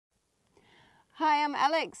Hi, I'm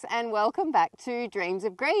Alex and welcome back to Dreams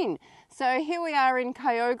of Green. So here we are in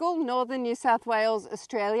Kyogle, northern New South Wales,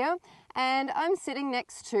 Australia, and I'm sitting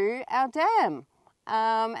next to our dam.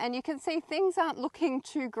 And you can see things aren't looking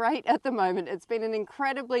too great at the moment. It's been an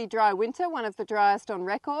incredibly dry winter, one of the driest on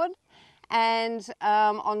record. And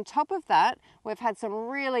on top of that, we've had some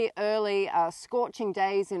really early scorching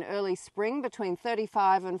days in early spring between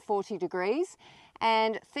 35 and 40 degrees.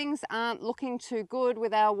 And things aren't looking too good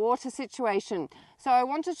with our water situation. So I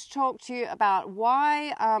wanted to talk to you about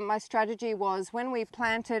why my strategy was when we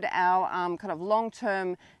planted our kind of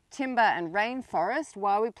long-term timber and rainforest,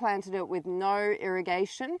 why we planted it with no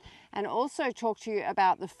irrigation, and also talk to you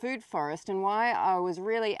about the food forest and why I was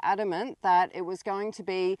really adamant that it was going to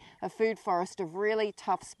be a food forest of really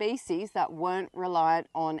tough species that weren't reliant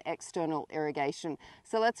on external irrigation.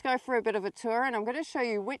 So let's go for a bit of a tour, and I'm going to show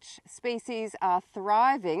you which species are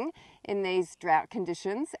thriving in these drought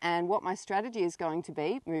conditions and what my strategy is going to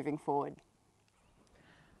be moving forward.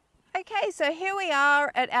 Okay, so here we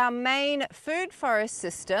are at our main food forest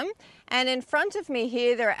system, and in front of me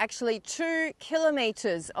here there are actually 2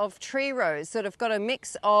 kilometres of tree rows that have got a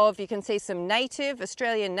mix of, you can see some native,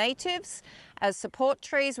 Australian natives as support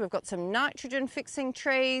trees. We've got some nitrogen fixing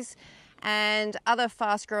trees and other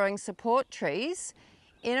fast growing support trees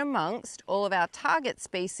in amongst all of our target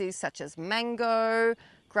species such as mango,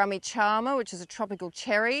 Grummy Charmer, which is a tropical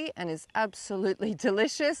cherry and is absolutely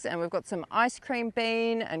delicious, and we've got some ice cream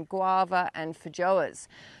bean and guava and feijoas.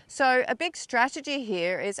 So a big strategy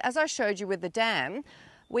here is, as I showed you with the dam,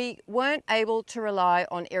 we weren't able to rely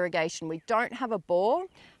on irrigation. We don't have a bore,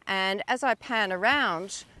 and as I pan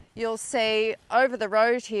around, you'll see over the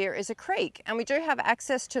road here is a creek, and we do have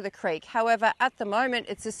access to the creek. However, at the moment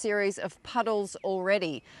it's a series of puddles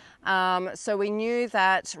already. So we knew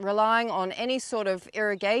that relying on any sort of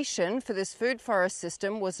irrigation for this food forest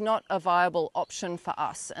system was not a viable option for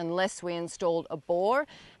us unless we installed a bore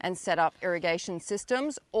and set up irrigation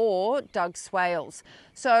systems or dug swales.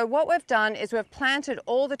 So what we've done is we've planted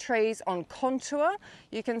all the trees on contour.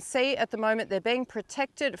 You can see at the moment they're being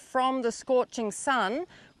protected from the scorching sun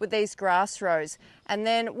with these grass rows. And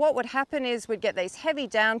then what would happen is we'd get these heavy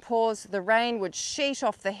downpours, the rain would sheet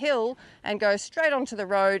off the hill and go straight onto the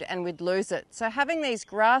road and we'd lose it. So having these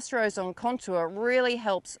grass rows on contour really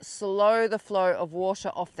helps slow the flow of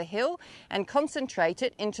water off the hill and concentrate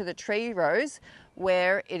it into the tree rows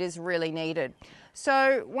where it is really needed.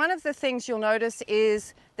 So one of the things you'll notice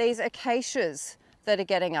is these acacias that are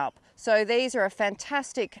getting up. So these are a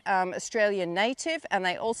fantastic Australian native, and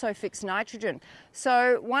they also fix nitrogen.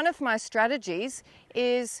 So one of my strategies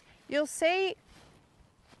is, you'll see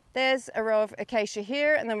there's a row of acacia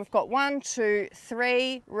here, and then we've got 1, 2,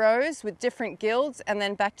 3 rows with different guilds, and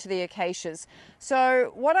then back to the acacias.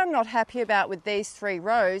 So what I'm not happy about with these 3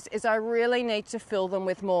 rows is I really need to fill them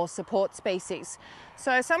with more support species.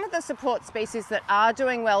 So some of the support species that are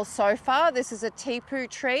doing well so far, this is a tepu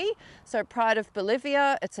tree, so pride of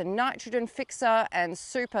Bolivia. It's a nitrogen fixer and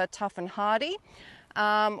super tough and hardy.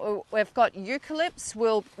 We've got eucalypts,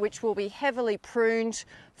 which will be heavily pruned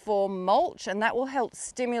for mulch, and that will help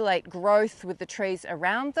stimulate growth with the trees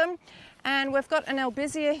around them. And we've got an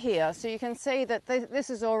albizia here, so you can see that this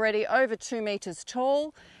is already over 2 metres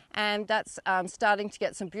tall, and that's starting to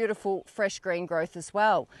get some beautiful fresh green growth as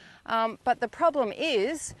well. But the problem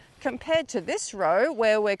is, compared to this row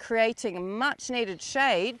where we're creating much needed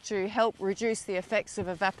shade to help reduce the effects of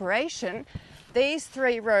evaporation, these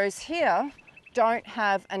 3 rows here don't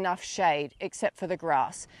have enough shade except for the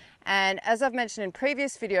grass. And as I've mentioned in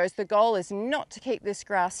previous videos, the goal is not to keep this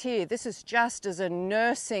grass here. This is just as a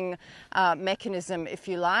nursing mechanism, if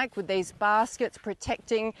you like, with these baskets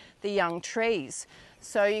protecting the young trees.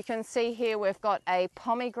 So you can see here we've got a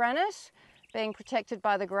pomegranate being protected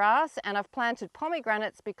by the grass, and I've planted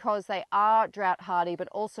pomegranates because they are drought hardy but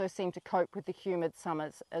also seem to cope with the humid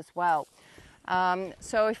summers as well.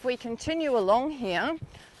 So if we continue along here,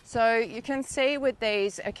 so you can see with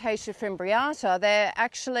these Acacia fimbriata, they're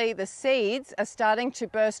actually, the seeds are starting to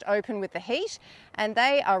burst open with the heat, and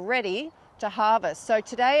they are ready to harvest. So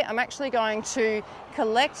today I'm actually going to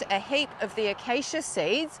collect a heap of the acacia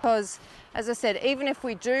seeds because, as I said, even if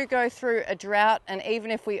we do go through a drought, and even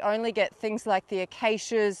if we only get things like the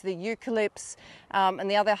acacias, the eucalypts, and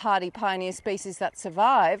the other hardy pioneer species that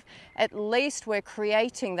survive, at least we're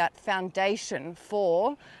creating that foundation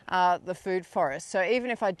for the food forest. So even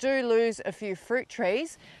if I do lose a few fruit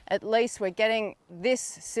trees, at least we're getting this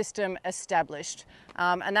system established.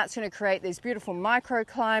 And that's going to create these beautiful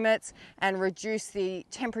microclimates and reduce the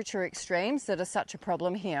temperature extremes that are such a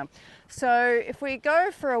problem here. So if we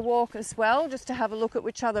go for a walk as well, just to have a look at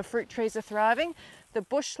which other fruit trees are thriving, the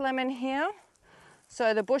bush lemon here,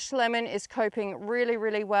 So the bush lemon is coping really,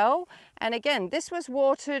 really well. And again, this was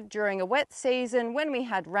watered during a wet season when we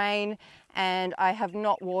had rain, and I have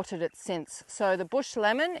not watered it since. So the bush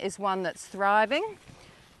lemon is one that's thriving.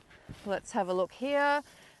 Let's have a look here.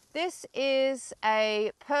 This is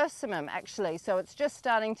a persimmon actually, so it's just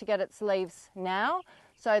starting to get its leaves now.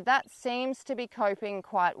 So that seems to be coping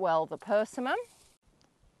quite well, the persimmon.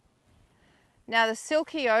 Now the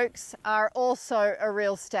silky oaks are also a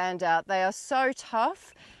real standout. They are so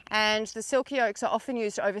tough, and the silky oaks are often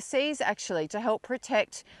used overseas actually to help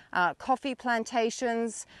protect coffee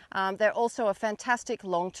plantations. They're also a fantastic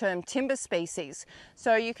long-term timber species.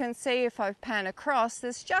 So you can see if I pan across,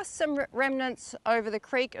 there's just some remnants over the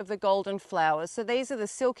creek of the golden flowers. So these are the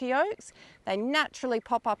silky oaks. They naturally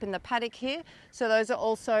pop up in the paddock here. So those are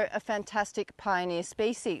also a fantastic pioneer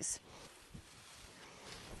species.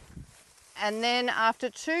 And then after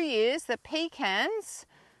 2 years, the pecans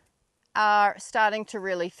are starting to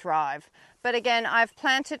really thrive. But again, I've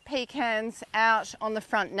planted pecans out on the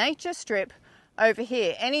front nature strip over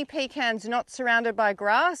here. Any pecans not surrounded by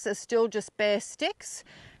grass are still just bare sticks.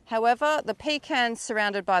 However, the pecans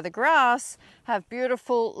surrounded by the grass have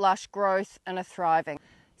beautiful, lush growth and are thriving.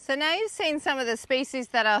 So now you've seen some of the species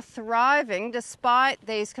that are thriving despite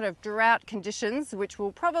these kind of drought conditions, which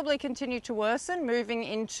will probably continue to worsen moving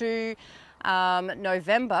into October,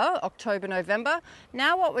 November.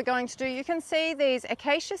 Now what we're going to do, you can see these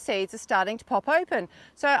acacia seeds are starting to pop open.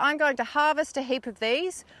 So I'm going to harvest a heap of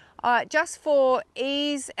these just for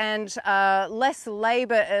ease and less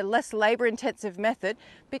labor intensive method,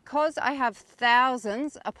 because I have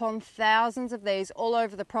thousands upon thousands of these all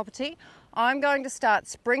over the property. I'm going to start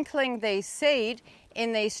sprinkling these seed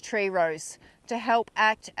in these tree rows to help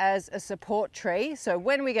act as a support tree. So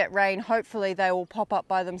when we get rain, hopefully they will pop up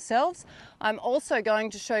by themselves. I'm also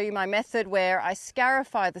going to show you my method where I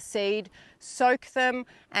scarify the seed, soak them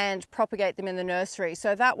and propagate them in the nursery.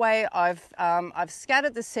 So that way I've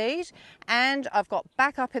scattered the seed and I've got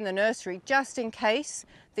backup in the nursery just in case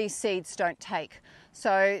these seeds don't take.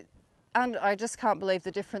 So and I just can't believe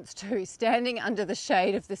the difference too. Standing under the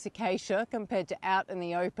shade of this acacia compared to out in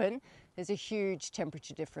the open, there's a huge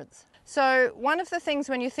temperature difference. So one of the things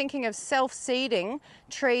when you're thinking of self-seeding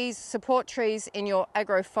trees, support trees in your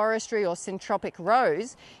agroforestry or syntropic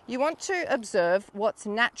rows, you want to observe what's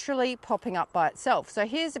naturally popping up by itself. So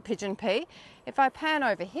here's a pigeon pea. If I pan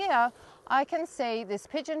over here, I can see this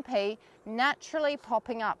pigeon pea naturally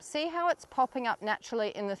popping up. See how it's popping up naturally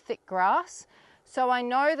in the thick grass? So I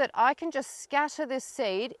know that I can just scatter this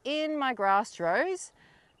seed in my grass rows,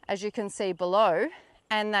 as you can see below,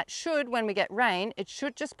 and that should, when we get rain, it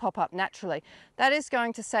should just pop up naturally. That is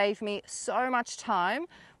going to save me so much time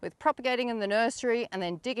with propagating in the nursery and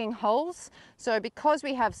then digging holes. So because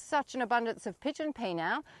we have such an abundance of pigeon pea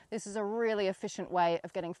now, this is a really efficient way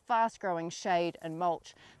of getting fast growing shade and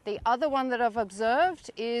mulch. The other one that I've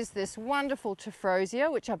observed is this wonderful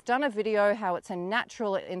Tephrosia, which I've done a video how it's a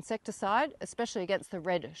natural insecticide, especially against the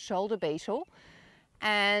red shoulder beetle.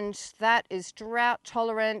 And that is drought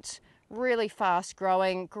tolerant, really fast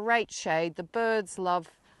growing, great shade. The birds love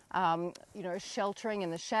sheltering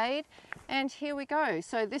in the shade. And here we go.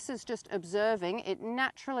 So this is just observing it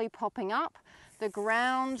naturally popping up. The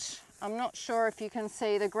ground, I'm not sure if you can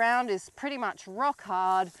see, the ground is pretty much rock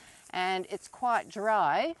hard and it's quite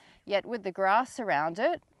dry, yet with the grass around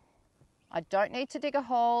it, I don't need to dig a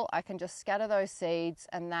hole. I can just scatter those seeds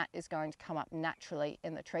and that is going to come up naturally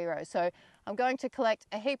in the tree row. So I'm going to collect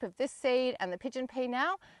a heap of this seed and the pigeon pea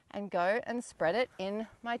now and go and spread it in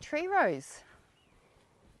my tree rows.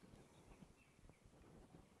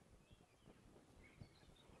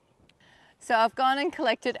 So I've gone and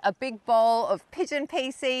collected a big bowl of pigeon pea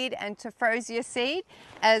seed and Tephrosia seed,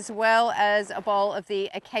 as well as a bowl of the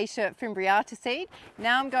Acacia fimbriata seed.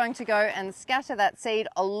 Now I'm going to go and scatter that seed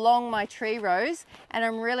along my tree rows, and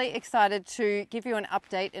I'm really excited to give you an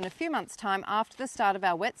update in a few months' time after the start of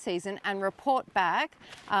our wet season and report back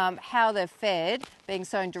how they've fared being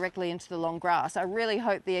sown directly into the long grass. I really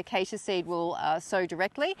hope the acacia seed will sow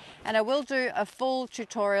directly, and I will do a full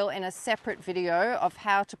tutorial in a separate video of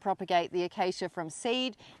how to propagate the acacia from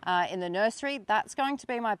seed in the nursery. That's going to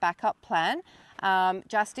be my backup plan,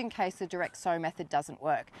 just in case the direct sow method doesn't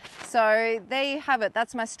work. So there you have it.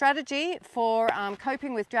 That's my strategy for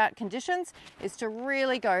coping with drought conditions, is to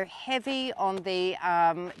really go heavy on the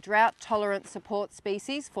drought tolerant support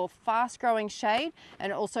species for fast growing shade,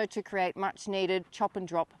 and also to create much needed chop and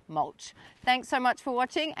drop mulch. Thanks so much for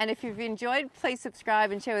watching, and if you've enjoyed, please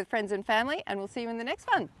subscribe and share with friends and family, and we'll see you in the next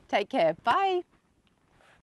one. Take care. Bye.